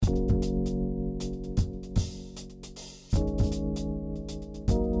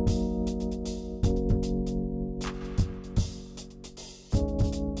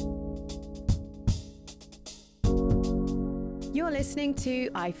listening to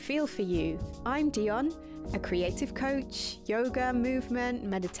I Feel For You. I'm Dion, a creative coach, yoga, movement,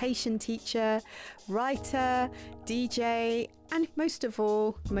 meditation teacher, writer, DJ, and most of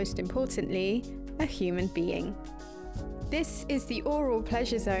all, most importantly, a human being. This is the Oral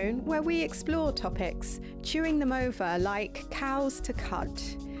Pleasure Zone where we explore topics, chewing them over like cows to cud.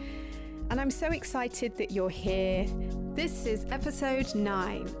 And I'm so excited that you're here. This is episode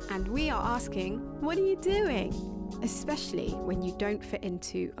 9, and we are asking, what are you doing? Especially when you don't fit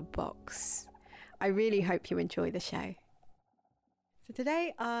into a box. I really hope you enjoy the show. So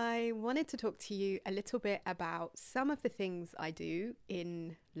today I wanted to talk to you a little bit about some of the things I do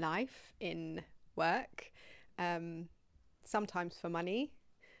in life, in work, sometimes for money,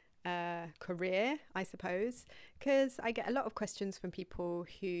 career, I suppose, because I get a lot of questions from people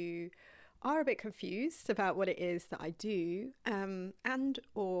who are a bit confused about what it is that I do, and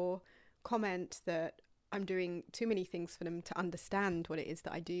or comment that I'm doing too many things for them to understand what it is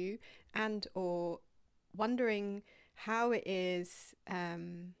that I do, and or wondering how it is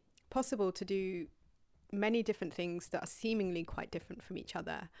possible to do many different things that are seemingly quite different from each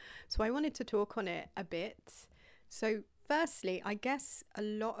other. So I wanted to talk on it a bit. So firstly, I guess a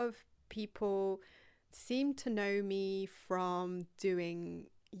lot of people seem to know me from doing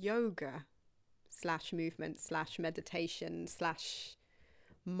yoga / movement / meditation /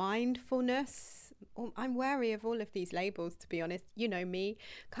 mindfulness. I'm wary of all of these labels, to be honest. You know me,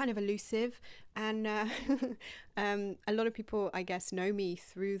 kind of elusive, and a lot of people, I guess, know me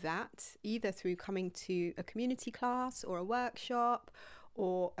through that, either through coming to a community class or a workshop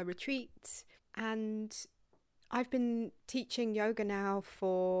or a retreat. And I've been teaching yoga now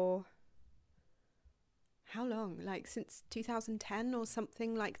for how long? Like since 2010 or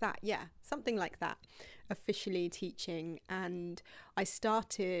something like that. Yeah, something like that. Officially teaching. And I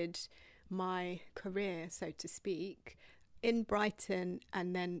started my career, so to speak, in Brighton,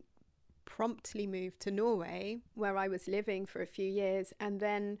 and then promptly moved to Norway, where I was living for a few years, and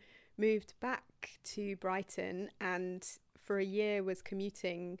then moved back to Brighton, and for a year was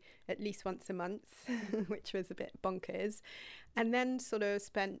commuting at least once a month, which was a bit bonkers, and then sort of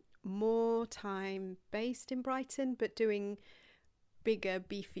spent more time based in Brighton, but doing bigger,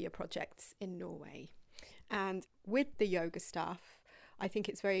 beefier projects in Norway. And with the yoga stuff, I think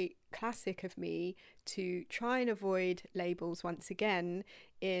it's very classic of me to try and avoid labels once again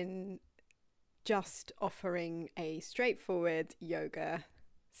in just offering a straightforward yoga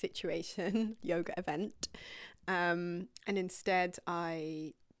situation, yoga event. And instead,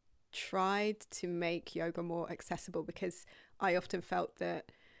 I tried to make yoga more accessible, because I often felt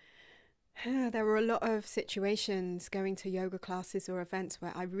that there were a lot of situations going to yoga classes or events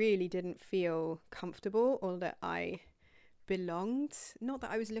where I really didn't feel comfortable, or that I belonged. Not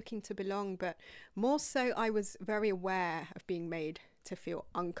that I was looking to belong, but more so I was very aware of being made to feel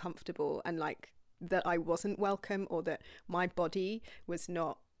uncomfortable, and like that I wasn't welcome, or that my body was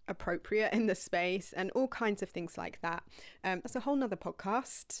not appropriate in the space, and all kinds of things like that. That's a whole nother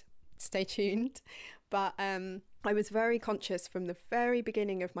podcast. Stay tuned. But I was very conscious from the very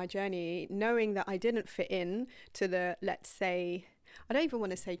beginning of my journey, knowing that I didn't fit in to the, let's say, I don't even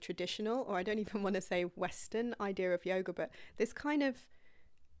want to say traditional, or I don't even want to say Western idea of yoga, but this kind of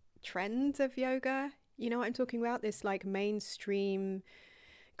trend of yoga, you know what I'm talking about? This like mainstream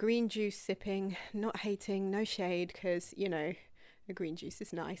green juice sipping, not hating, no shade, because, you know, the green juice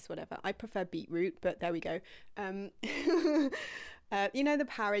is nice, whatever. I prefer beetroot, but there we go. You know, the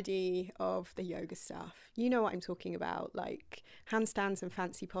parody of the yoga stuff. You know what I'm talking about, like handstands and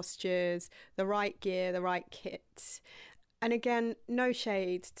fancy postures, the right gear, the right kit. And again, no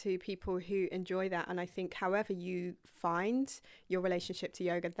shade to people who enjoy that. And I think however you find your relationship to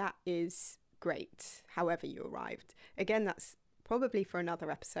yoga, that is great, however you arrived. Again, that's probably for another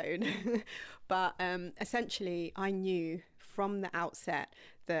episode. But essentially, I knew from the outset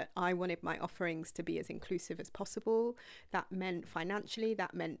that I wanted my offerings to be as inclusive as possible. That meant financially,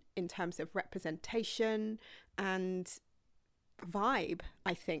 that meant in terms of representation and vibe,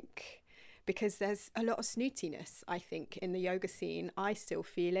 I think. Because there's a lot of snootiness, I think, in the yoga scene. I still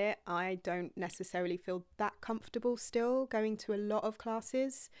feel it. I don't necessarily feel that comfortable still going to a lot of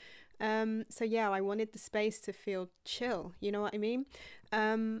classes. So yeah, I wanted the space to feel chill, you know what I mean?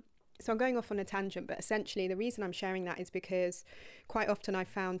 So I'm going off on a tangent, but essentially the reason I'm sharing that is because quite often I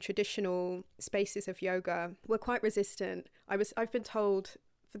found traditional spaces of yoga were quite resistant. I've been told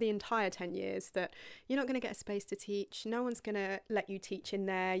for the entire 10 years that you're not going to get a space to teach. No one's going to let you teach in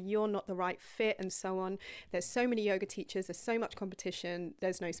there. You're not the right fit, and so on. There's so many yoga teachers. There's so much competition.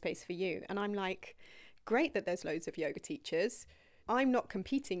 There's no space for you. And I'm like, great that there's loads of yoga teachers. I'm not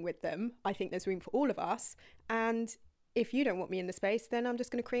competing with them. I think there's room for all of us. And if you don't want me in the space, then I'm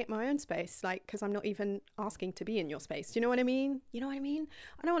just going to create my own space, like, because I'm not even asking to be in your space. Do you know what I mean? You know what I mean?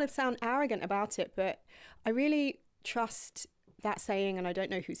 I don't want to sound arrogant about it, but I really trust that saying, and I don't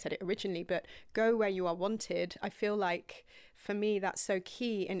know who said it originally, but go where you are wanted. I feel like for me, that's so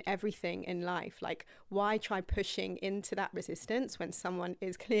key in everything in life. Like, why try pushing into that resistance when someone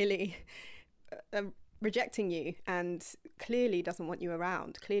is clearly rejecting you and clearly doesn't want you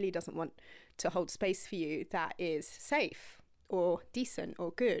around, clearly doesn't want to hold space for you that is safe or decent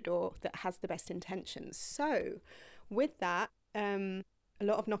or good or that has the best intentions. So with that, a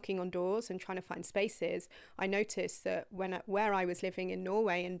lot of knocking on doors and trying to find spaces, I noticed that where I was living in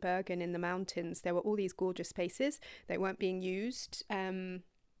Norway, in Bergen in the mountains, there were all these gorgeous spaces. They weren't being used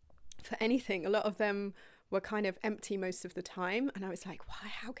for anything. A lot of them were kind of empty most of the time. And I was like, why,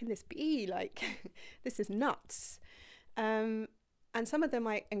 how can this be? Like, this is nuts. And some of them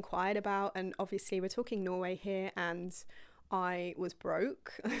I inquired about, and obviously we're talking Norway here, and I was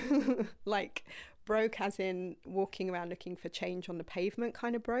broke, like broke as in walking around looking for change on the pavement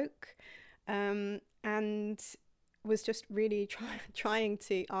kind of broke, and was just really trying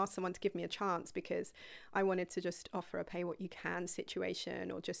to ask someone to give me a chance, because I wanted to just offer a pay what you can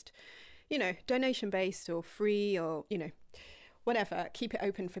situation, or just, you know, donation based or free, or, you know, whatever, keep it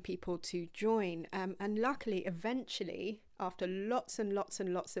open for people to join. And luckily, eventually, after lots and lots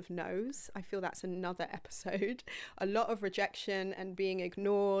and lots of no's, I feel that's another episode, a lot of rejection and being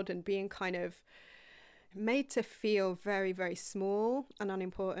ignored and being kind of made to feel very, very small and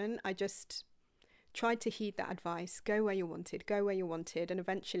unimportant, I just tried to heed that advice, go where you wanted, go where you wanted. And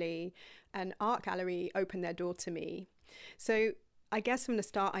eventually an art gallery opened their door to me. So I guess from the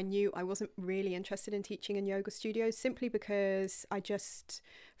start, I knew I wasn't really interested in teaching in yoga studios, simply because I just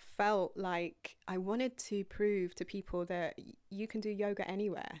felt like I wanted to prove to people that you can do yoga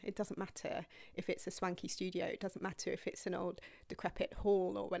anywhere. It doesn't matter if it's a swanky studio. It doesn't matter if it's an old decrepit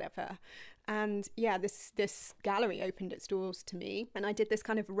hall or whatever. And yeah, this gallery opened its doors to me, and I did this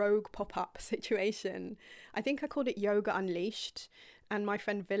kind of rogue pop-up situation. I think I called it Yoga Unleashed. And my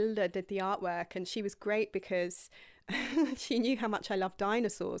friend Vilda did the artwork, and she was great because she knew how much I love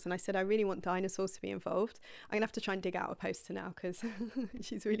dinosaurs. And I said, I really want dinosaurs to be involved. I'm going to have to try and dig out a poster now, because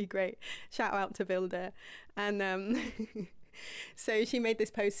she's really great. Shout out to Vilda. And so she made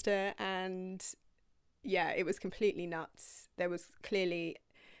this poster, and yeah, it was completely nuts. There was clearly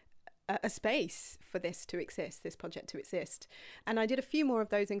a space for this to exist, this project to exist. And I did a few more of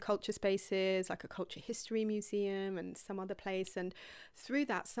those in culture spaces, like a culture history museum and some other place. And through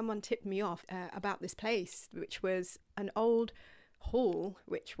that, someone tipped me off about this place, which was an old hall,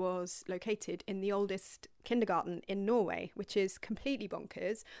 which was located in the oldest kindergarten in Norway, which is completely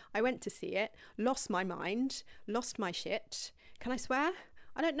bonkers. I went to see it, lost my mind, lost my shit. Can I swear?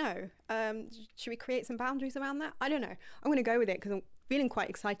 I don't know. Should we create some boundaries around that? I don't know. I'm going to go with it because I'm feeling quite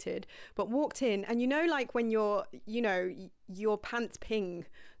excited, but walked in, and you know, like when you're, you know, your pants ping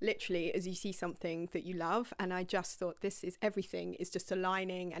literally as you see something that you love. And I just thought, this is everything is just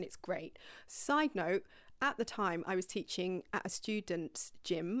aligning, and it's great. Side note, at the time I was teaching at a student's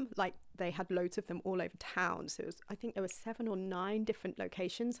gym, like they had loads of them all over town. So it was, I think there were 7 or 9 different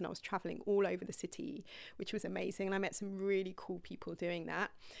locations, and I was traveling all over the city, which was amazing. And I met some really cool people doing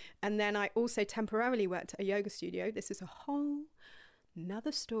that. And then I also temporarily worked at a yoga studio. This is a whole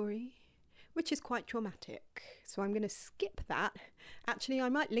another story, which is quite traumatic. So I'm going to skip that. Actually, I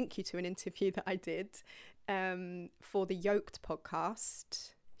might link you to an interview that I did for the Yoked podcast.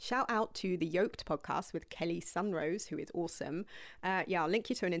 Shout out to the Yoked podcast with Kelly Sunrose, who is awesome. Yeah, I'll link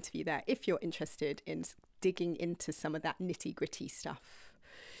you to an interview there if you're interested in digging into some of that nitty gritty stuff.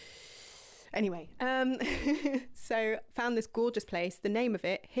 Anyway, so found this gorgeous place. The name of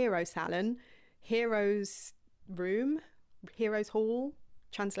it, Hero Salon, Hero's Room, Heroes Hall,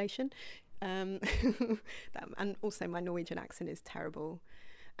 translation. And also my Norwegian accent is terrible.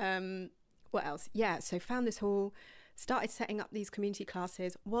 What else? Yeah, so found this hall, started setting up these community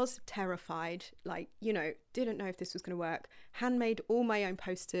classes, was terrified, like, you know, didn't know if this was going to work. Handmade all my own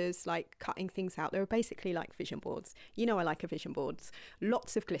posters, like cutting things out. They were basically like vision boards. You know, I like a vision boards.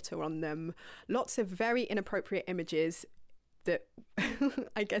 Lots of glitter on them, lots of very inappropriate images that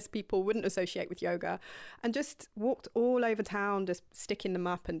I guess people wouldn't associate with yoga, and just walked all over town, just sticking them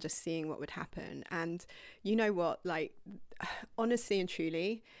up and just seeing what would happen. And you know what, like, honestly and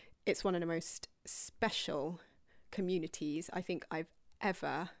truly, it's one of the most special communities I think I've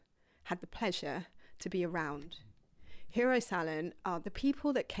ever had the pleasure to be around. Hero Salon, the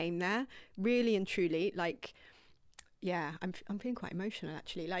people that came there, really and truly, like, yeah, I'm feeling quite emotional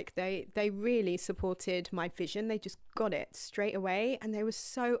actually. Like they really supported my vision. They just got it straight away, and they were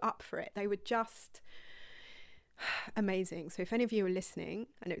so up for it. They were just, Amazing. So if any of you are listening,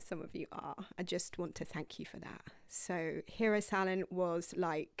 I know some of you are, I just want to thank you for that. So Hero Salon was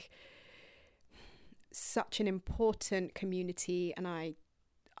like such an important community, and I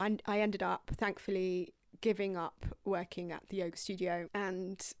ended up thankfully giving up working at the yoga studio,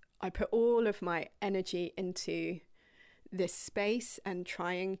 and I put all of my energy into this space and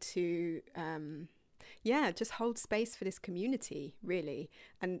trying to just hold space for this community, really,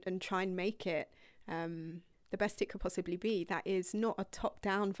 and try and make it the best it could possibly be. That is not a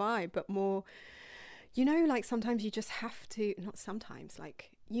top-down vibe, but more, like sometimes you just have to, not sometimes,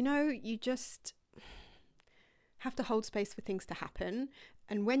 like, you just have to hold space for things to happen.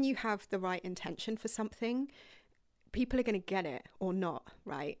 And when you have the right intention for something, people are going to get it or not,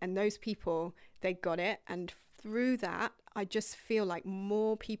 right? And those people, they got it. And through that, I just feel like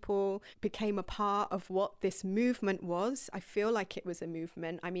more people became a part of what this movement was. I feel like it was a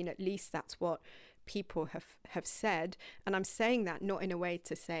movement. I mean, at least that's what people have said. And I'm saying that not in a way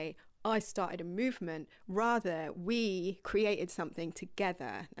to say, I started a movement, rather we created something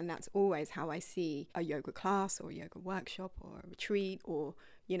together. And that's always how I see a yoga class or a yoga workshop or a retreat or,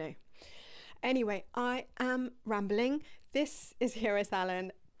 Anyway, I am rambling. This is Hero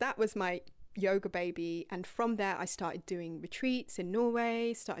Salon. That was my yoga baby. And from there, I started doing retreats in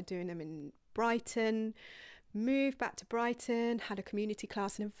Norway, started doing them in Brighton, moved back to Brighton, had a community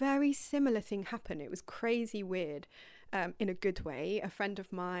class, and a very similar thing happened. It was crazy weird. In a good way. A friend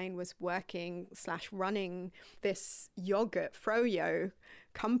of mine was working/running this yogurt froyo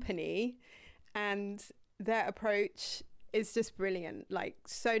company, and their approach is just brilliant, like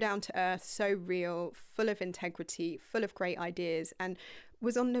so down to earth, so real, full of integrity, full of great ideas, and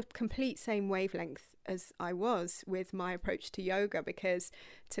was on the complete same wavelength as I was with my approach to yoga. Because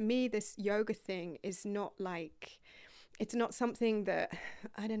to me, this yoga thing is not like, it's not something that,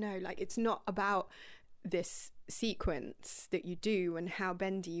 I don't know, like it's not about this sequence that you do and how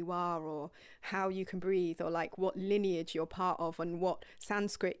bendy you are or how you can breathe or like what lineage you're part of and what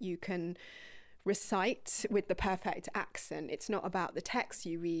Sanskrit you can recite with the perfect accent. It's not about the text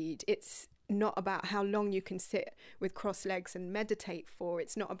you read. It's not about how long you can sit with crossed legs and meditate for.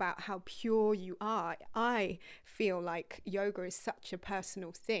 It's not about how pure you are. I feel like yoga is such a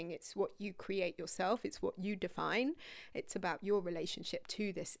personal thing. It's what you create yourself. It's what you define. It's about your relationship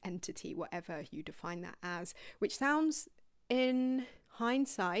to this entity, whatever you define that as, which sounds, in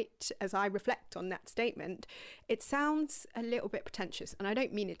hindsight, as I reflect on that statement, it sounds a little bit pretentious, and I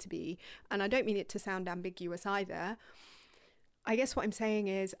don't mean it to be, and I don't mean it to sound ambiguous either. I guess what I'm saying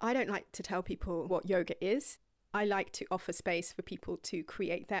is I don't like to tell people what yoga is. I like to offer space for people to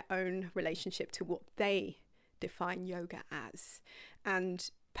create their own relationship to what they define yoga as. And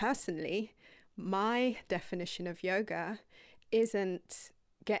personally, my definition of yoga isn't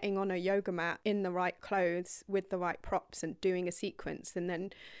getting on a yoga mat in the right clothes with the right props and doing a sequence and then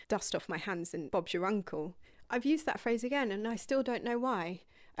dust off my hands and Bob's your uncle. I've used that phrase again and I still don't know why.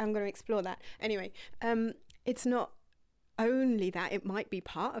 I'm going to explore that. Anyway, it's not only that. It might be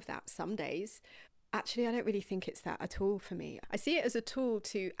part of that some days. Actually, I don't really think it's that at all for me. I see it as a tool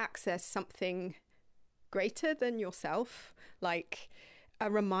to access something greater than yourself, like a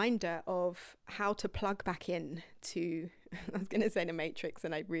reminder of how to plug back in to, I was going to say the Matrix,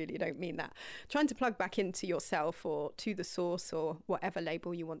 and I really don't mean that, trying to plug back into yourself or to the source or whatever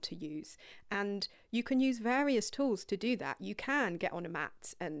label you want to use. And you can use various tools to do that. You can get on a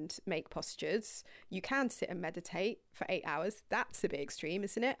mat and make postures. You can sit and meditate for 8 hours. That's a bit extreme,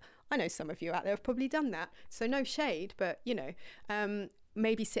 isn't it? I know some of you out there have probably done that. So no shade, but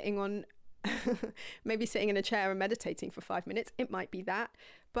maybe sitting in a chair and meditating for 5 minutes, it might be that.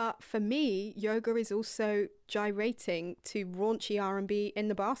 But for me, yoga is also gyrating to raunchy R&B in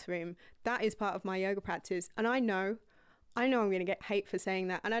the bathroom. That is part of my yoga practice. And I know I'm going to get hate for saying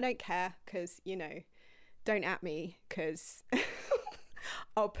that. And I don't care because, don't at me because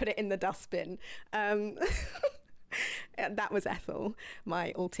I'll put it in the dustbin. That was Ethel,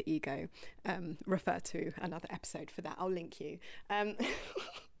 my alter ego. Refer to another episode for that. I'll link you.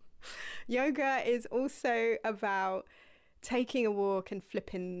 Yoga is also about taking a walk and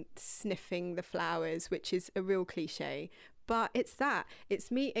sniffing the flowers, which is a real cliche. But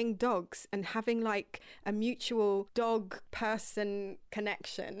it's meeting dogs and having like a mutual dog person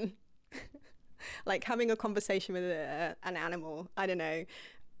connection, like having a conversation with an animal. I don't know.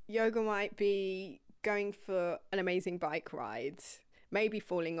 Yoga might be going for an amazing bike ride, maybe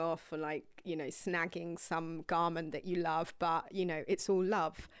falling off or snagging some garment that you love, but it's all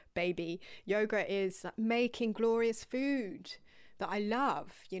love, baby. Yoga is making glorious food that I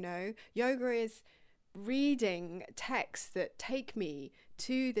love. Yoga is reading texts that take me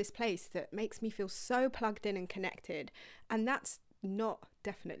to this place that makes me feel so plugged in and connected. And that's not,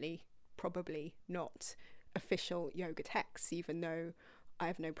 definitely, probably not official yoga texts, even though I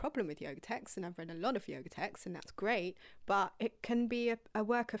have no problem with yoga texts and I've read a lot of yoga texts and that's great, but it can be a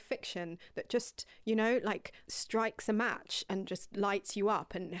work of fiction that just, you know, like strikes a match and just lights you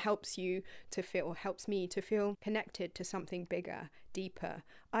up and helps you to feel, or helps me to feel connected to something bigger, deeper.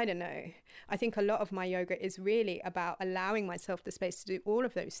 I don't know. I think a lot of my yoga is really about allowing myself the space to do all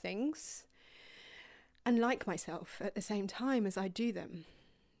of those things and like myself at the same time as I do them.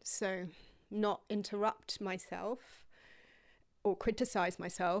 So not interrupt myself or criticize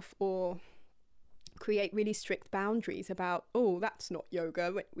myself or create really strict boundaries about, oh, that's not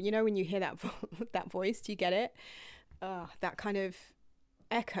yoga. You know, when you hear that that voice, do you get it? That kind of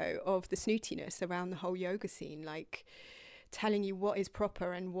echo of the snootiness around the whole yoga scene, like telling you what is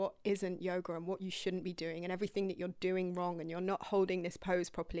proper and what isn't yoga and what you shouldn't be doing and everything that you're doing wrong and you're not holding this pose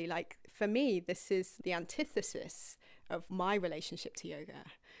properly. Like, for me, this is the antithesis of my relationship to yoga.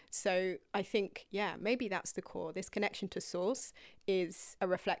 So I think, yeah, maybe that's the core. This connection to source is a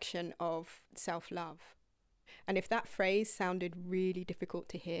reflection of self-love. And if that phrase sounded really difficult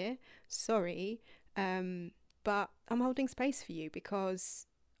to hear, sorry, but I'm holding space for you because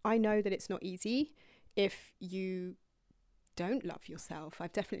I know that it's not easy if you don't love yourself.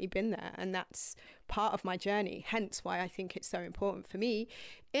 I've definitely been there, and that's part of my journey, hence why I think it's so important for me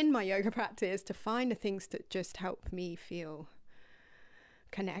in my yoga practice to find the things that just help me feel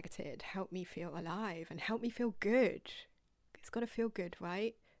connected, help me feel alive, and help me feel good. It's got to feel good,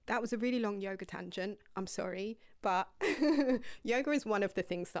 right? That was a really long yoga tangent. I'm sorry, but yoga is one of the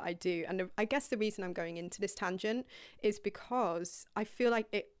things that I do. And I guess the reason I'm going into this tangent is because I feel like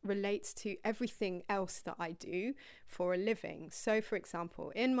it relates to everything else that I do for a living. So, for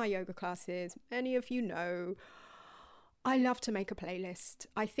example, in my yoga classes, many of you know, I love to make a playlist.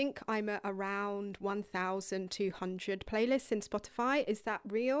 I think I'm at around 1,200 playlists in Spotify. Is that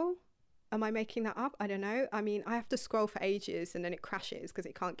real? Am I making that up? I don't know. I mean, I have to scroll for ages and then it crashes because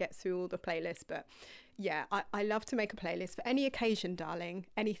it can't get through all the playlists. But yeah, I love to make a playlist for any occasion, darling,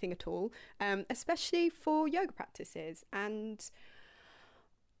 anything at all, especially for yoga practices. And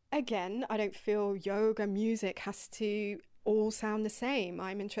again, I don't feel yoga music has to all sound the same.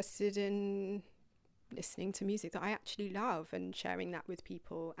 I'm interested in listening to music that I actually love and sharing that with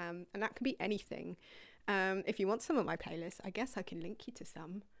people. And that can be anything. If you want some of my playlists, I guess I can link you to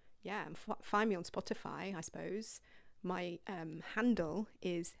some. Yeah, and find me on Spotify, I suppose. My handle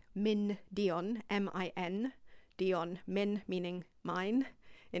is Min Dion, M-I-N, Dion, Min meaning mine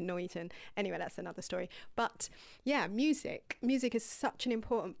in Norwegian. Anyway, that's another story. But yeah, music is such an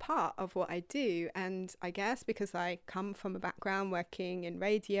important part of what I do. And I guess because I come from a background working in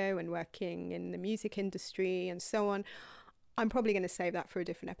radio and working in the music industry and so on, I'm probably going to save that for a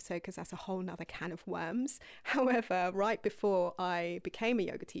different episode because that's a whole nother can of worms. However, right before I became a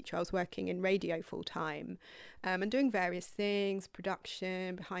yoga teacher, I was working in radio full time and doing various things,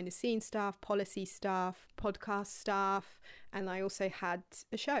 production, behind the scenes stuff, policy stuff, podcast stuff. And I also had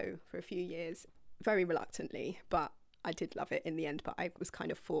a show for a few years, very reluctantly, but I did love it in the end, but I was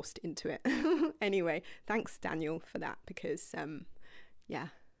kind of forced into it. Anyway, thanks, Daniel, for that because, yeah.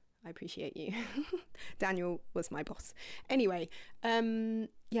 I appreciate you. Daniel was my boss. Anyway,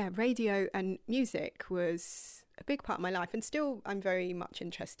 yeah, radio and music was a big part of my life and still I'm very much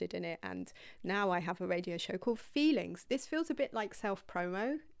interested in it. And now I have a radio show called Feelings. This feels a bit like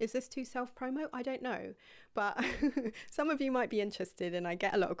self-promo. Is this too self-promo? I don't know. But some of you might be interested and I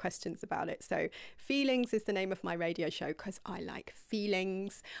get a lot of questions about it. So Feelings is the name of my radio show because I like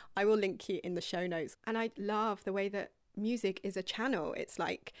feelings. I will link you in the show notes. And I love the way that music is a channel. It's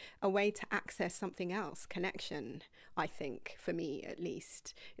like a way to access something else, connection. I think for me at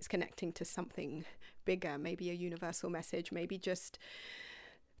least it's connecting to something bigger, maybe a universal message, maybe just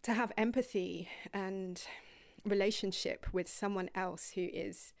to have empathy and relationship with someone else who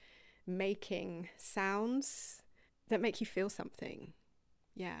is making sounds that make you feel something.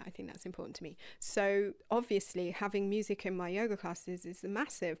 Yeah, I think that's important to me. So obviously having music in my yoga classes is a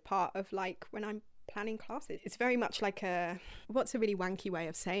massive part of like when I'm planning classes. It's very much like what's a really wanky way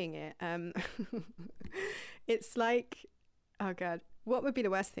of saying it? It's like, oh God, what would be the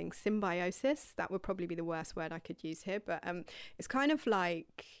worst thing? Symbiosis? That would probably be the worst word I could use here. But it's kind of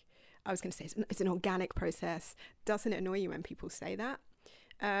like, I was going to say it's an organic process. Doesn't it annoy you when people say that?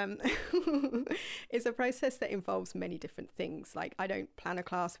 It's a process that involves many different things. Like I don't plan a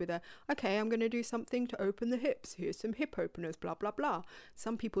class with okay, I'm going to do something to open the hips. Here's some hip openers, blah, blah, blah.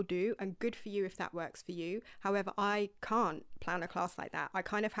 Some people do, and good for you if that works for you. However, I can't plan a class like that. I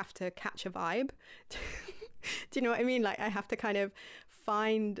kind of have to catch a vibe. Do you know what I mean? Like I have to kind of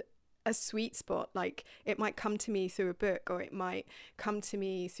find a sweet spot. Like it might come to me through a book, or it might come to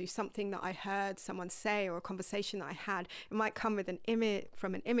me through something that I heard someone say, or a conversation that I had. It might come with an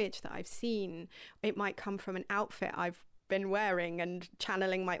image that I've seen. It might come from an outfit I've been wearing and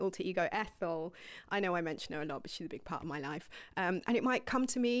channeling my alter ego Ethel. I know I mention her a lot, but she's a big part of my life. And it might come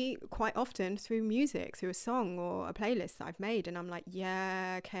to me quite often through music, through a song or a playlist that I've made, and I'm like,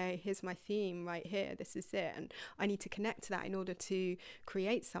 yeah, okay, here's my theme right here, this is it, and I need to connect to that in order to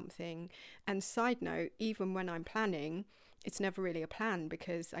create something. And side note, even when I'm planning, it's never really a plan,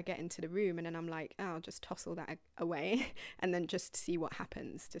 because I get into the room and then I'm like, oh, I'll just toss all that away and then just see what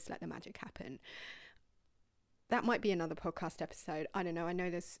happens, just let the magic happen. That might be another podcast episode. I don't know. I know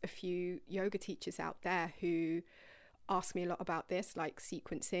there's a few yoga teachers out there who ask me a lot about this, like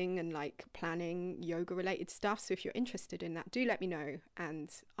sequencing and like planning yoga related stuff. So if you're interested in that, do let me know and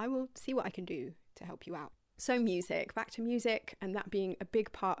I will see what I can do to help you out. So music, back to music, and that being a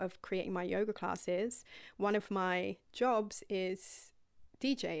big part of creating my yoga classes. One of my jobs is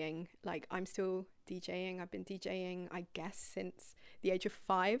DJing. Like I'm still DJing. I've been DJing, I guess, since the age of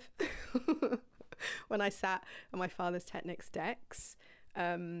 5. When I sat on my father's Technics decks.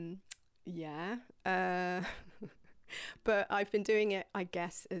 But I've been doing it, I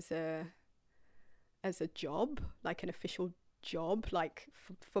guess, as a job, like an official job, like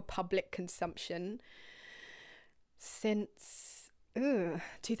for public consumption since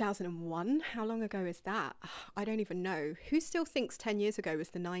 2001. How long ago is that? I don't even know. Who still thinks 10 years ago was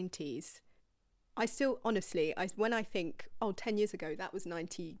the 90s? I still, honestly, when I think, 10 years ago, that was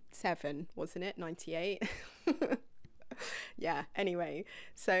 97, wasn't it? 98? Yeah, anyway.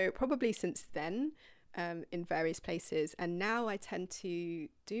 So probably since then, in various places. And now I tend to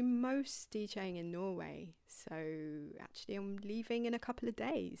do most DJing in Norway. So actually I'm leaving in a couple of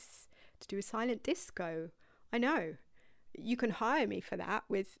days to do a silent disco. I know. You can hire me for that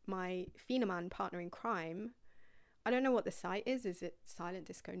with my Finaman partner in crime. I don't know what the site is. Is it Silent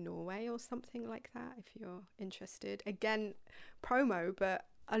Disco Norway or something like that, if you're interested? Again, promo, but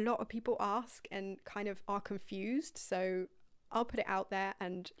a lot of people ask and kind of are confused. So I'll put it out there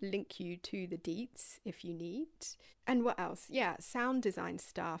and link you to the deets if you need. And what else? Yeah, sound design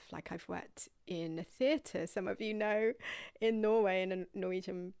stuff. Like I've worked in a theatre, some of you know, in Norway, in a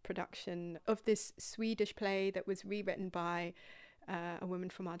Norwegian production of this Swedish play that was rewritten by a woman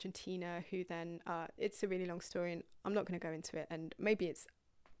from Argentina who then, it's a really long story and I'm not going to go into it, and maybe it's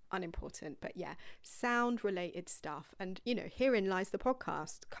unimportant, but yeah, sound related stuff. And you know, herein lies the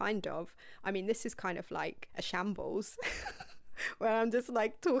podcast, kind of. I mean, this is kind of like a shambles where I'm just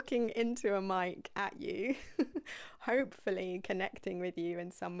like talking into a mic at you, hopefully connecting with you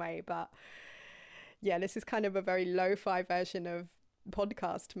in some way. But yeah, this is kind of a very lo-fi version of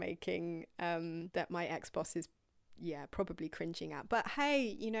podcast making that my ex-boss is probably cringing at. But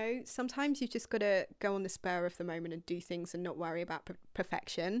hey, you know, sometimes you've just got to go on the spur of the moment and do things and not worry about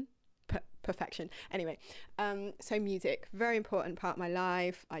perfection. Anyway, so music, very important part of my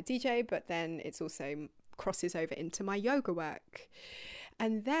life. I DJ, but then it's also crosses over into my yoga work.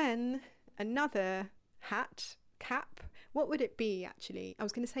 And then another cap. What would it be actually? I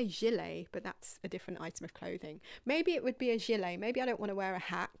was going to say gilet, but that's a different item of clothing. Maybe it would be a gilet. Maybe I don't want to wear a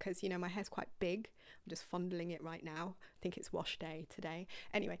hat because, you know, my hair's quite big. I'm just fondling it right now. I think it's wash day today.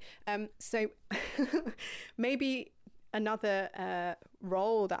 Anyway, so maybe another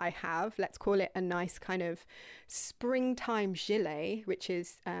role that I have, let's call it a nice kind of springtime gilet, which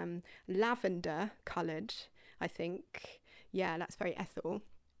is lavender coloured, I think. Yeah, that's very Ethel,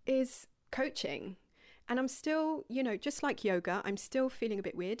 is coaching. And I'm still, you know, just like yoga, I'm still feeling a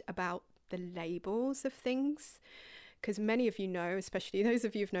bit weird about the labels of things. Because many of you know, especially those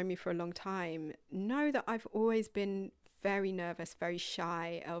of you who've known me for a long time, know that I've always been very nervous, very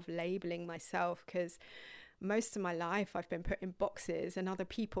shy of labeling myself, because most of my life I've been put in boxes and other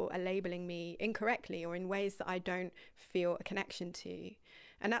people are labeling me incorrectly or in ways that I don't feel a connection to.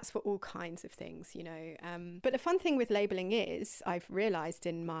 And that's for all kinds of things, you know. But the fun thing with labeling is, I've realized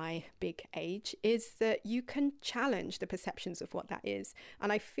in my big age, is that you can challenge the perceptions of what that is.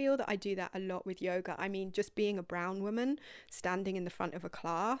 And I feel that I do that a lot with yoga. I mean, just being a brown woman, standing in the front of a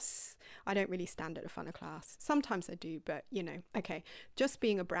class. I don't really stand at the front of class. Sometimes I do, but you know, okay. Just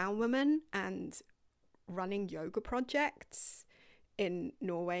being a brown woman and running yoga projects in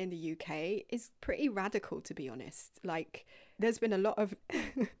Norway and the UK is pretty radical, to be honest. Like, there's been a lot of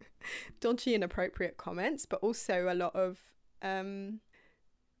dodgy, inappropriate comments, but also a lot of, I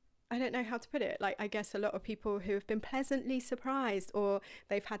don't know how to put it. Like, I guess a lot of people who have been pleasantly surprised, or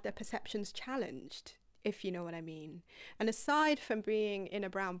they've had their perceptions challenged, if you know what I mean. And aside from being in a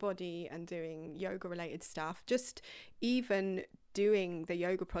brown body and doing yoga related stuff, just even doing the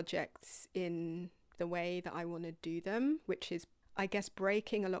yoga projects in the way that I want to do them, which is, I guess,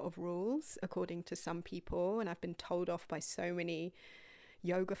 breaking a lot of rules according to some people. And I've been told off by so many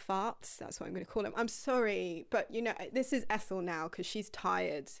yoga farts. That's what I'm going to call them. I'm sorry, but you know, this is Ethel now because she's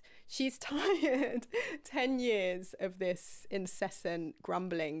tired. She's tired 10 years of this incessant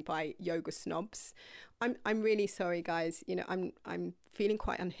grumbling by yoga snobs. I'm really sorry, guys. You know, I'm feeling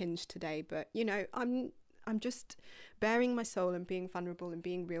quite unhinged today, but you know, I'm just bearing my soul and being vulnerable and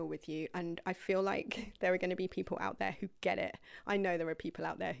being real with you. And I feel like there are going to be people out there who get it. I know there are people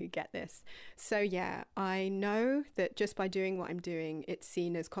out there who get this. So yeah, I know that just by doing what I'm doing, it's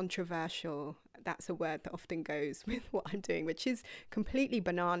seen as controversial. That's a word that often goes with what I'm doing, which is completely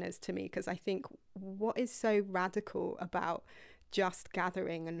bananas to me, because I think what is so radical about just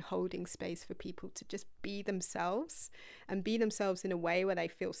gathering and holding space for people to just be themselves, and be themselves in a way where they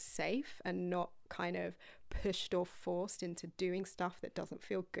feel safe and not kind of pushed or forced into doing stuff that doesn't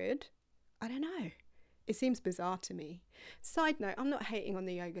feel good. I don't know. It seems bizarre to me. Side note, I'm not hating on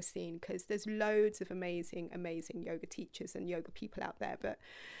the yoga scene, because there's loads of amazing yoga teachers and yoga people out there. But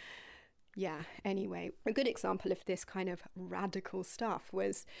yeah, anyway, a good example of this kind of radical stuff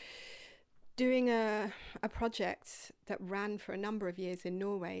was doing a project that ran for a number of years in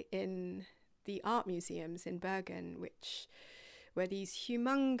Norway in the art museums in Bergen, which were these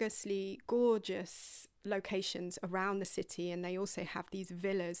humongously gorgeous locations around the city. And they also have these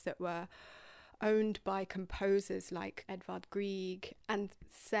villas that were owned by composers like Edvard Grieg and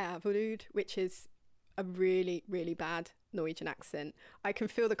Serverud, which is a really, really bad Norwegian accent. I can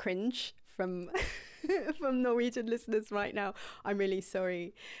feel the cringe from from Norwegian listeners right now. I'm really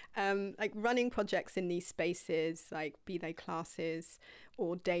sorry. Like running projects in these spaces, like be they classes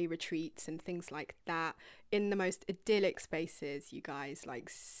or day retreats and things like that, in the most idyllic spaces, you guys, like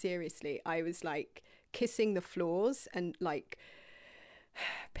seriously, I was like kissing the floors and like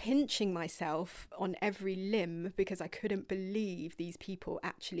pinching myself on every limb because I couldn't believe these people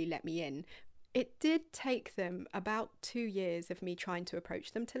actually let me in. It did take them about 2 years of me trying to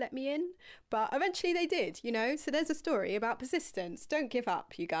approach them to let me in, but eventually they did, you know? So there's a story about persistence. Don't give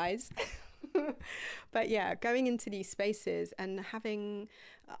up, you guys. But yeah, going into these spaces and having,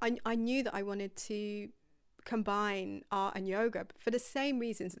 I knew that I wanted to combine art and yoga for the same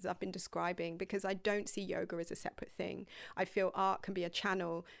reasons as I've been describing, because I don't see yoga as a separate thing. I feel art can be a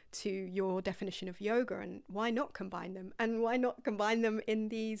channel to your definition of yoga, and why not combine them? And why not combine them in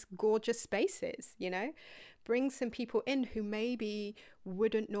these gorgeous spaces, you know? Bring some people in who maybe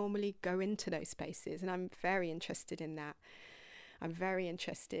wouldn't normally go into those spaces. And I'm very interested in that. I'm very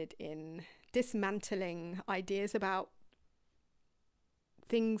interested in dismantling ideas about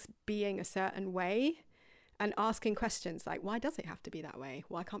things being a certain way, and asking questions like, why does it have to be that way?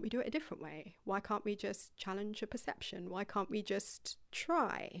 Why can't we do it a different way? Why can't we just challenge a perception? Why can't we just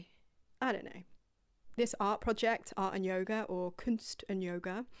try? I don't know. This art project, Art and Yoga, or Kunst and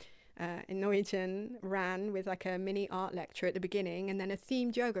Yoga, in Norwegian, ran with like a mini art lecture at the beginning and then a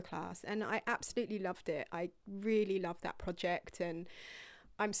themed yoga class. And I absolutely loved it. I really loved that project. And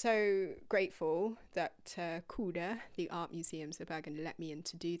I'm so grateful that Kode, the art museums of Bergen, let me in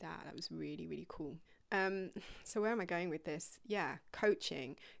to do that. That was really, really cool. So where am I going with this? Yeah,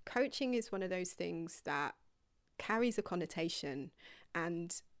 coaching. Coaching is one of those things that carries a connotation,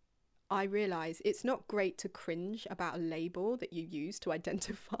 and I realize it's not great to cringe about a label that you use to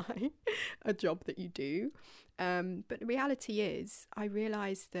identify a job that you do. But the reality is, I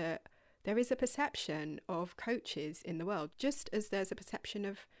realize that there is a perception of coaches in the world, just as there's a perception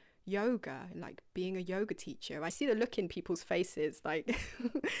of yoga, like being a yoga teacher. I see the look in people's faces, like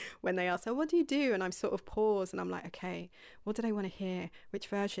when they ask, oh, what do you do? And I'm sort of pause and I'm like, okay, what do they want to hear? Which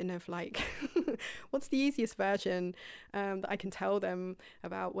version of like, what's the easiest version that I can tell them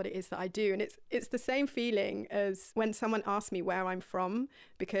about what it is that I do? And it's the same feeling as when someone asks me where I'm from,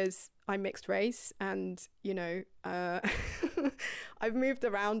 because I'm mixed race and, you know, I've moved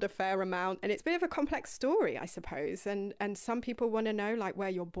around a fair amount, and it's a bit of a complex story, I suppose. And some people want to know like where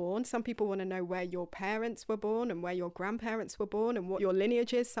you're born. Some people want to know where your parents were born and where your grandparents were born and what your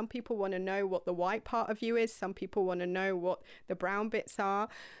lineage is. Some people want to know what the white part of you is. Some people want to know what the brown bits are,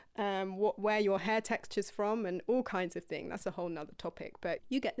 where your hair texture's from, and all kinds of things. That's a whole nother topic, but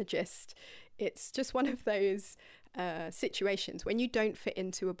you get the gist. It's just one of those situations when you don't fit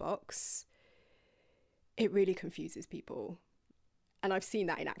into a box. It really confuses people. And I've seen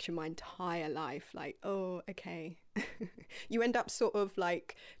that in action my entire life. Like, oh, okay. You end up sort of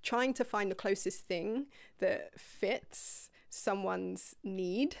like trying to find the closest thing that fits someone's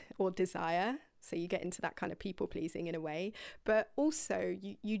need or desire. So you get into that kind of people pleasing in a way. But also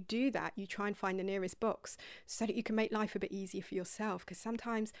you do that, you try and find the nearest box so that you can make life a bit easier for yourself. Because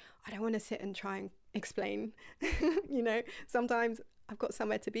sometimes I don't want to sit and try and explain, sometimes I've got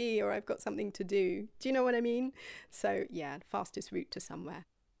somewhere to be or I've got something to do. Do you know what I mean? So yeah, fastest route to somewhere.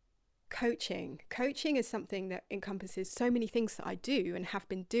 Coaching is something that encompasses so many things that I do and have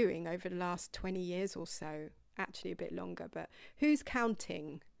been doing over the last 20 years or so, actually a bit longer, but who's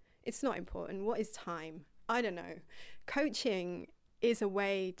counting? It's not important. What is time? I don't know. Coaching is a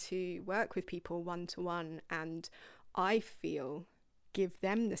way to work with people one-to-one, and I feel give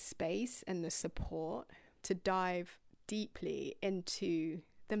them the space and the support to dive deeply into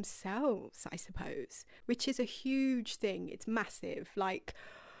themselves, I suppose, which is a huge thing. It's massive. Like,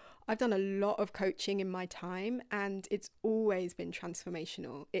 I've done a lot of coaching in my time and it's always been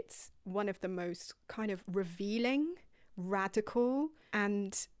transformational. It's one of the most kind of revealing, radical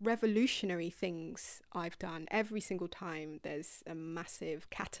and revolutionary things I've done. Every single time there's a massive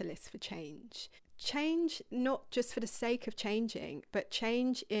catalyst for change. Change not just for the sake of changing, but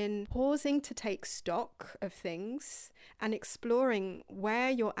change in pausing to take stock of things and exploring where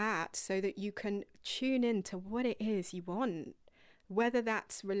you're at so that you can tune into what it is you want. Whether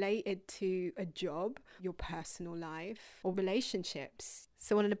that's related to a job, your personal life, or relationships.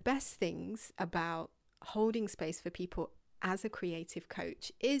 So one of the best things about holding space for people as a creative coach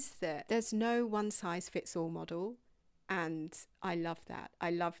is that there's no one-size-fits-all model. And I love that.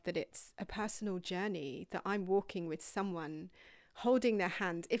 I love that it's a personal journey that I'm walking with someone, holding their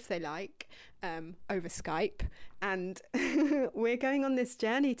hand, if they like, over Skype. And we're going on this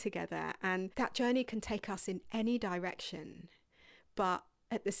journey together. And that journey can take us in any direction. But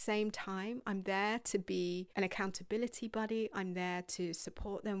at the same time, I'm there to be an accountability buddy. I'm there to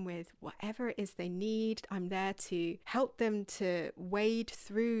support them with whatever it is they need. I'm there to help them to wade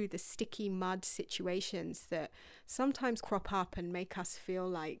through the sticky mud situations that sometimes crop up and make us feel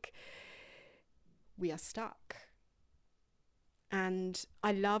like we are stuck. And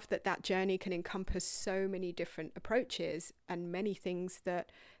I love that that journey can encompass so many different approaches and many things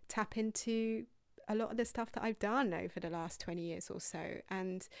that tap into a lot of the stuff that I've done over the last 20 years or so.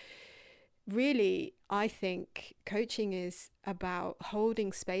 And really, I think coaching is about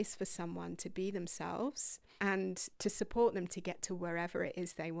holding space for someone to be themselves and to support them to get to wherever it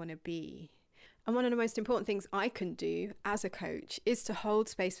is they want to be. And one of the most important things I can do as a coach is to hold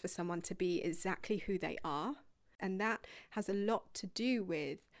space for someone to be exactly who they are. And that has a lot to do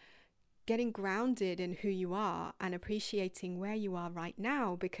with getting grounded in who you are and appreciating where you are right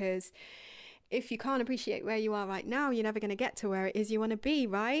now, because if you can't appreciate where you are right now, you're never going to get to where it is you want to be,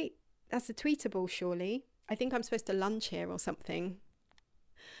 right? That's a tweetable, surely. I think I'm supposed to lunch here or something.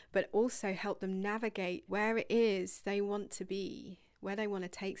 But also help them navigate where it is they want to be, where they want to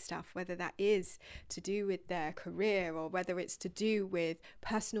take stuff, whether that is to do with their career or whether it's to do with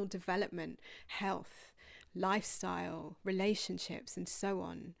personal development, health, lifestyle, relationships, and so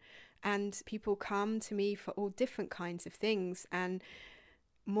on. And people come to me for all different kinds of things, and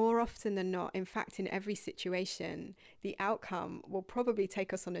more often than not, in fact, in every situation, the outcome will probably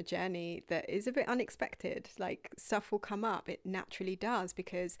take us on a journey that is a bit unexpected. Like, stuff will come up. It naturally does,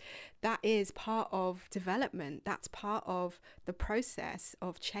 because that is part of development. That's part of the process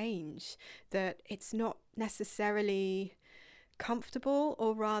of change, that it's not necessarily comfortable,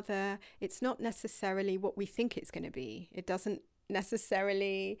 or rather, it's not necessarily what we think it's going to be. It doesn't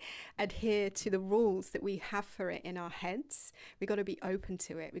necessarily adhere to the rules that we have for it in our heads. We got to be open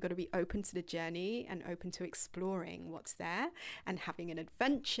to it. We got to be open to the journey and open to exploring what's there and having an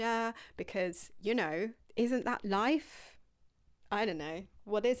adventure, because, isn't that life? I don't know.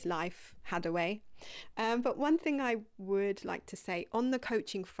 What is life, Hadaway? But one thing I would like to say on the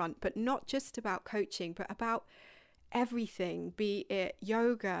coaching front, but not just about coaching, but about everything, be it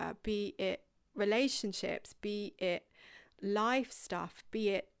yoga, be it relationships, be it life stuff, be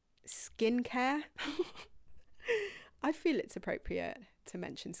it skincare. I feel it's appropriate to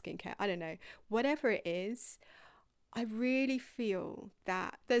mention skincare. I don't know. Whatever it is, I really feel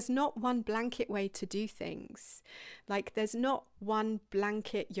that there's not one blanket way to do things. Like, there's not one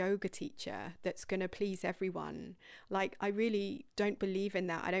blanket yoga teacher that's going to please everyone. Like, I really don't believe in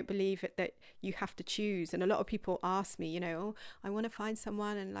that. I don't believe that you have to choose. And a lot of people ask me, I want to find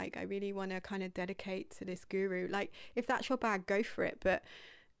someone and like, I really want to kind of dedicate to this guru. Like, if that's your bag, go for it. But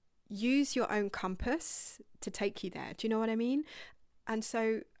use your own compass to take you there. Do you know what I mean? And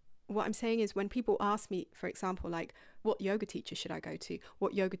so what I'm saying is, when people ask me, for example, like, what yoga teacher should I go to?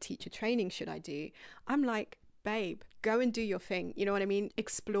 What yoga teacher training should I do? I'm like, babe, go and do your thing. You know what I mean?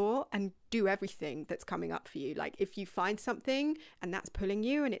 Explore and do everything that's coming up for you. Like if you find something and that's pulling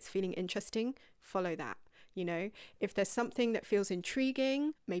you and it's feeling interesting, follow that. You know, if there's something that feels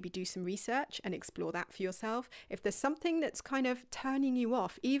intriguing, maybe do some research and explore that for yourself. If there's something that's kind of turning you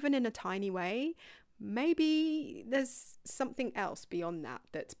off, even in a tiny way, maybe there's something else beyond that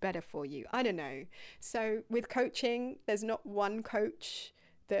that's better for you. I don't know. So with coaching, there's not one coach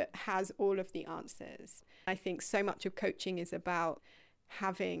that has all of the answers. I think so much of coaching is about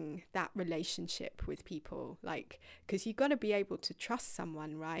having that relationship with people, like, because you've got to be able to trust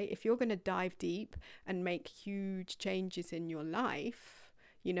someone, right? If you're going to dive deep and make huge changes in your life,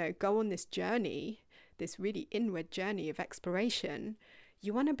 you know, go on this journey, this really inward journey of exploration,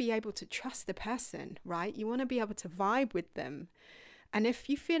 you want to be able to trust the person, right? You want to be able to vibe with them. And if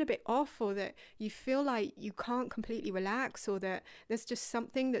you feel a bit off, or that you feel like you can't completely relax, or that there's just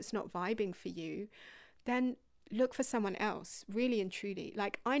something that's not vibing for you, then look for someone else, really and truly.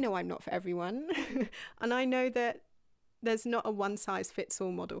 Like, I know I'm not for everyone. And I know that there's not a one size fits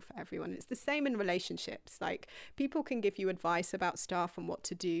all model for everyone. It's the same in relationships. Like, people can give you advice about stuff and what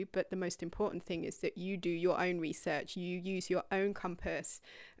to do, but the most important thing is that you do your own research, you use your own compass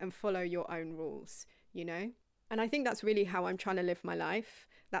and follow your own rules, you know? And I think that's really how I'm trying to live my life.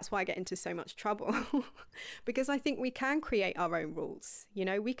 That's why I get into so much trouble because I think we can create our own rules. You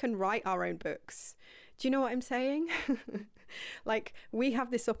know, we can write our own books. Do you know what I'm saying? Like, we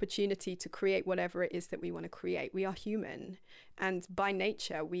have this opportunity to create whatever it is that we want to create. We are human, and by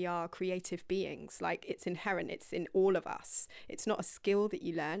nature, we are creative beings. Like, it's inherent, it's in all of us. It's not a skill that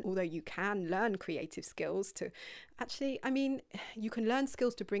you learn, although you can learn creative skills to actually, I mean, you can learn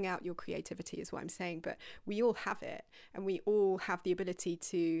skills to bring out your creativity is what I'm saying, but we all have it, and we all have the ability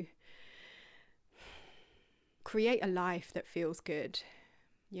to create a life that feels good,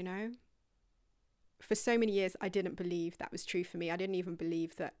 you know? For so many years, I didn't believe that was true for me. I didn't even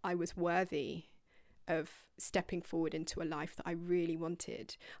believe that I was worthy of stepping forward into a life that I really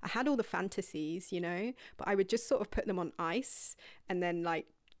wanted. I had all the fantasies, you know, but I would just sort of put them on ice and then like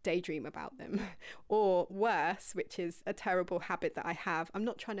daydream about them. Or worse, which is a terrible habit that I have. I'm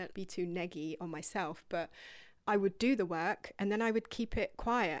not trying to be too neggy on myself, but I would do the work and then I would keep it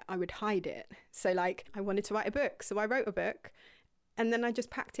quiet. I would hide it. So like, I wanted to write a book. So I wrote a book. And then I just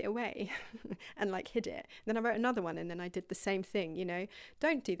packed it away and like hid it. Then I wrote another one and then I did the same thing, you know.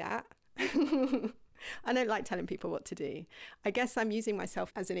 Don't do that. I don't like telling people what to do. I guess I'm using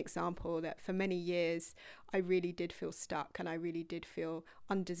myself as an example that for many years, I really did feel stuck and I really did feel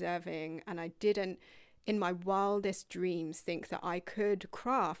undeserving. And I didn't, in my wildest dreams, think that I could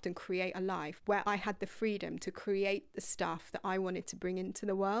craft and create a life where I had the freedom to create the stuff that I wanted to bring into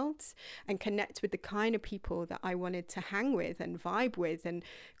the world and connect with the kind of people that I wanted to hang with and vibe with and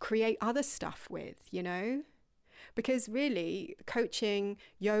create other stuff with, you know? Because really, coaching,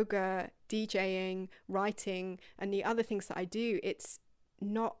 yoga, DJing, writing, and the other things that I do, it's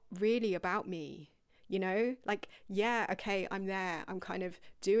not really about me. You know, like, yeah, okay, I'm there, I'm kind of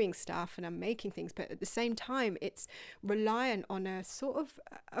doing stuff and I'm making things, but at the same time, it's reliant on a sort of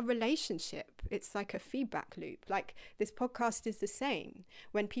a relationship. It's like a feedback loop. Like, this podcast is the same.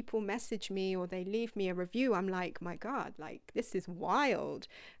 When people message me or they leave me a review, I'm like, my God, like, this is wild.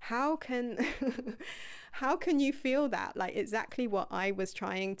 How can how can you feel that? Like, exactly what I was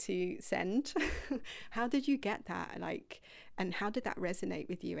trying to send. How did you get that? Like, and how did that resonate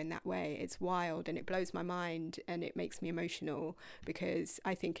with you in that way? It's wild and it blows my mind and it makes me emotional because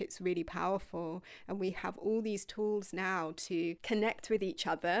I think it's really powerful. And we have all these tools now to connect with each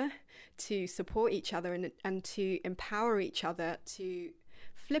other, to support each other and to empower each other to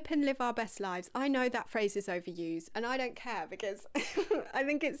flip and live our best lives. I know that phrase is overused and I don't care because I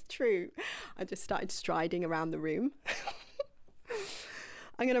think it's true. I just started striding around the room.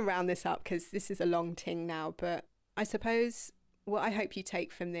 I'm going to round this up because this is a long ting now, but I suppose what I hope you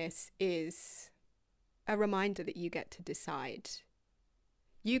take from this is a reminder that you get to decide.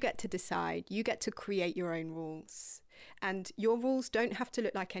 You get to decide. You get to create your own rules. And your rules don't have to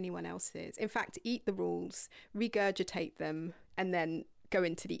look like anyone else's. In fact, eat the rules, regurgitate them, and then go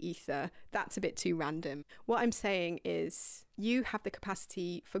into the ether. That's a bit too random. What I'm saying is you have the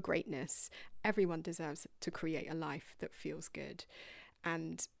capacity for greatness. Everyone deserves to create a life that feels good.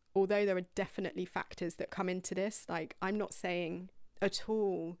 And although there are definitely factors that come into this, like, I'm not saying at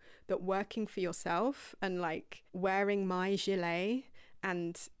all that working for yourself and like wearing my gilet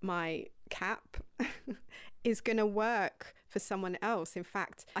and my cap is going to work for someone else. In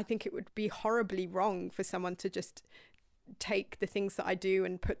fact, I think it would be horribly wrong for someone to just take the things that I do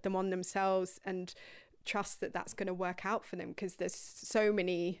and put them on themselves and trust that that's going to work out for them, because there's so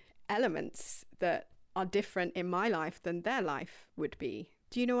many elements that are different in my life than their life would be.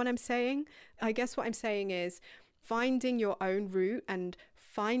 Do you know what I'm saying? I guess what I'm saying is finding your own route and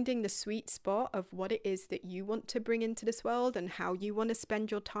finding the sweet spot of what it is that you want to bring into this world and how you want to spend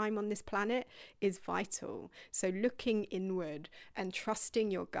your time on this planet is vital. So looking inward and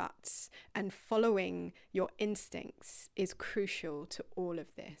trusting your guts and following your instincts is crucial to all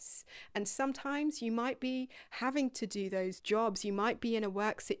of this. And sometimes you might be having to do those jobs. You might be in a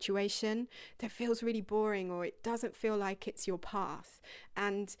work situation that feels really boring, or it doesn't feel like it's your path.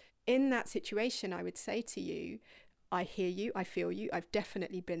 And in that situation, I would say to you, I hear you, I feel you, I've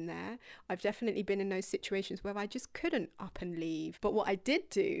definitely been there. I've definitely been in those situations where I just couldn't up and leave. But what I did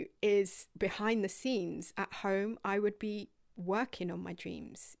do is behind the scenes at home, I would be working on my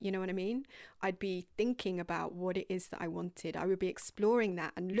dreams. You know what I mean? I'd be thinking about what it is that I wanted. I would be exploring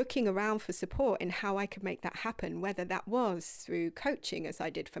that and looking around for support in how I could make that happen, whether that was through coaching, as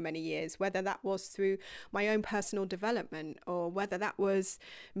I did for many years, whether that was through my own personal development, or whether that was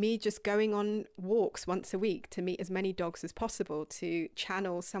me just going on walks once a week to meet as many dogs as possible to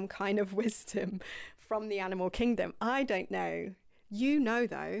channel some kind of wisdom from the animal kingdom. I don't know. You know,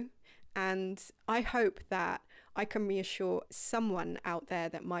 though. And I hope that I can reassure someone out there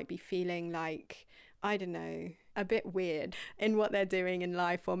that might be feeling like, I don't know, a bit weird in what they're doing in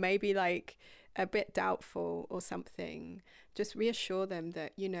life, or maybe like a bit doubtful or something. Just reassure them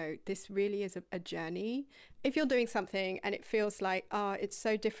that, you know, this really is a journey. If you're doing something and it feels like, it's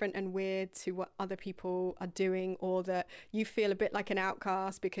so different and weird to what other people are doing, or that you feel a bit like an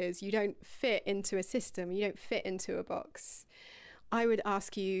outcast because you don't fit into a system, you don't fit into a box, I would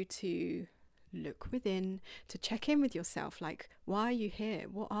ask you to look within, to check in with yourself. Like, why are you here?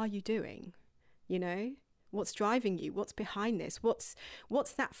 What are you doing? You know, what's driving you? What's behind this?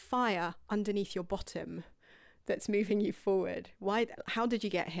 What's that fire underneath your bottom that's moving you forward? Why? How did you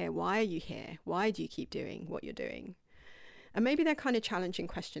get here? Why are you here? Why do you keep doing what you're doing? And maybe they're kind of challenging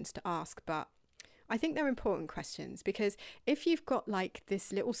questions to ask, but I think they're important questions, because if you've got like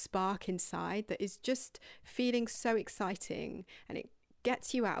this little spark inside that is just feeling so exciting, and it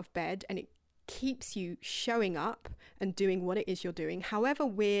gets you out of bed and it keeps you showing up and doing what it is you're doing, however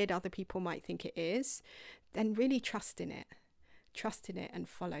weird other people might think it is, then really trust in it and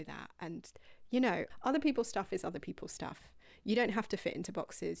follow that. And, you know, other people's stuff is other people's stuff. You don't have to fit into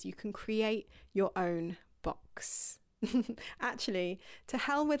boxes. You can create your own box. Actually, to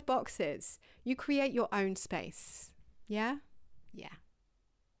hell with boxes. You create your own space. Yeah? Yeah.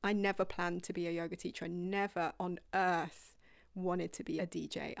 I never planned to be a yoga teacher. I never on earth wanted to be a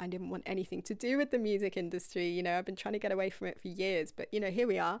DJ. I didn't want anything to do with the music industry. You know, I've been trying to get away from it for years, but, you know, here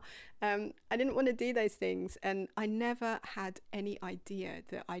we are. I didn't want to do those things. And I never had any idea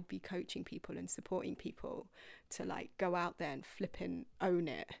that I'd be coaching people and supporting people to like go out there and flipping own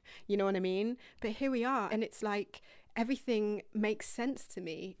it. You know what I mean? But here we are. And it's like, everything makes sense to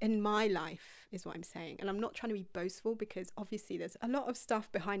me in my life, is what I'm saying. And I'm not trying to be boastful, because obviously there's a lot of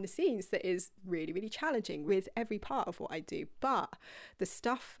stuff behind the scenes that is really, really challenging with every part of what I do. But the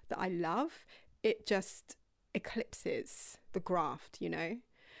stuff that I love, it just eclipses the graft, you know,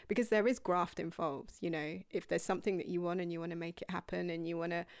 because there is graft involved. You know, if there's something that you want and you want to make it happen and you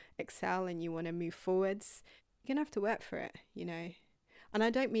want to excel and you want to move forwards, you're going to have to work for it, you know. And I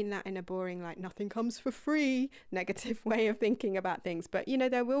don't mean that in a boring, like nothing comes for free, negative way of thinking about things. But, you know,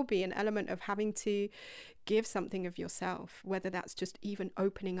 there will be an element of having to give something of yourself, whether that's just even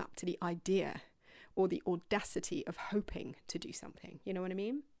opening up to the idea or the audacity of hoping to do something. You know what I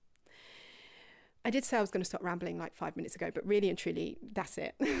mean? I did say I was going to stop rambling like 5 minutes ago, but really and truly, that's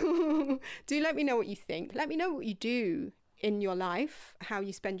it. Do let me know what you think. Let me know what you do in your life, how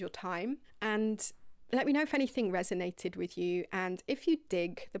you spend your time, and let me know if anything resonated with you. And if you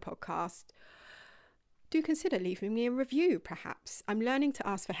dig the podcast, do consider leaving me a review, perhaps. I'm learning to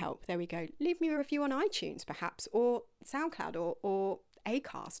ask for help. There we go. Leave me a review on iTunes, perhaps, or SoundCloud, or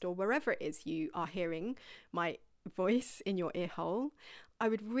Acast, or wherever it is you are hearing my voice in your ear hole. I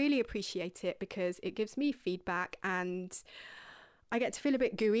would really appreciate it, because it gives me feedback and I get to feel a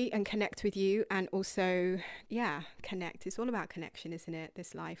bit gooey and connect with you, and also, connect. It's all about connection, isn't it?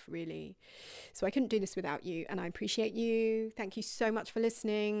 This life, really. So I couldn't do this without you, and I appreciate you. Thank you so much for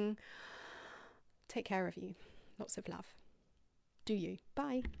listening. Take care of you. Lots of love. Do you.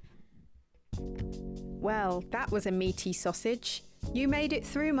 Bye. Well, that was a meaty sausage. You made it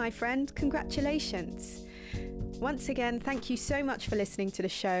through, my friend. Congratulations. Once again, thank you so much for listening to the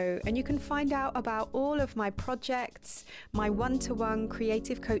show, and you can find out about all of my projects, my one-to-one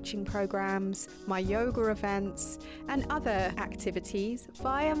creative coaching programs, my yoga events, and other activities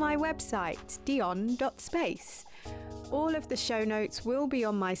via my website, dion.space. All of the show notes will be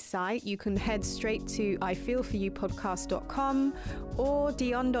on my site. You can head straight to ifeelforyoupodcast.com or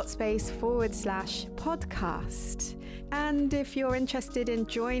dion.space/podcast. And if you're interested in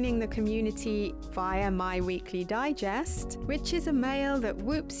joining the community via my weekly digest, which is a mail that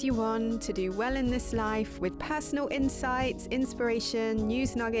whoops you on to do well in this life with personal insights, inspiration,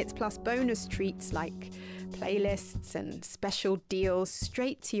 news nuggets, plus bonus treats like playlists and special deals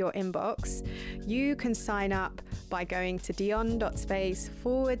straight to your inbox, you can sign up by going to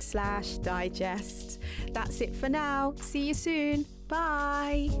dion.space/digest. That's it for now. See you soon.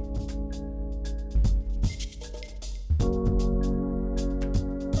 Bye.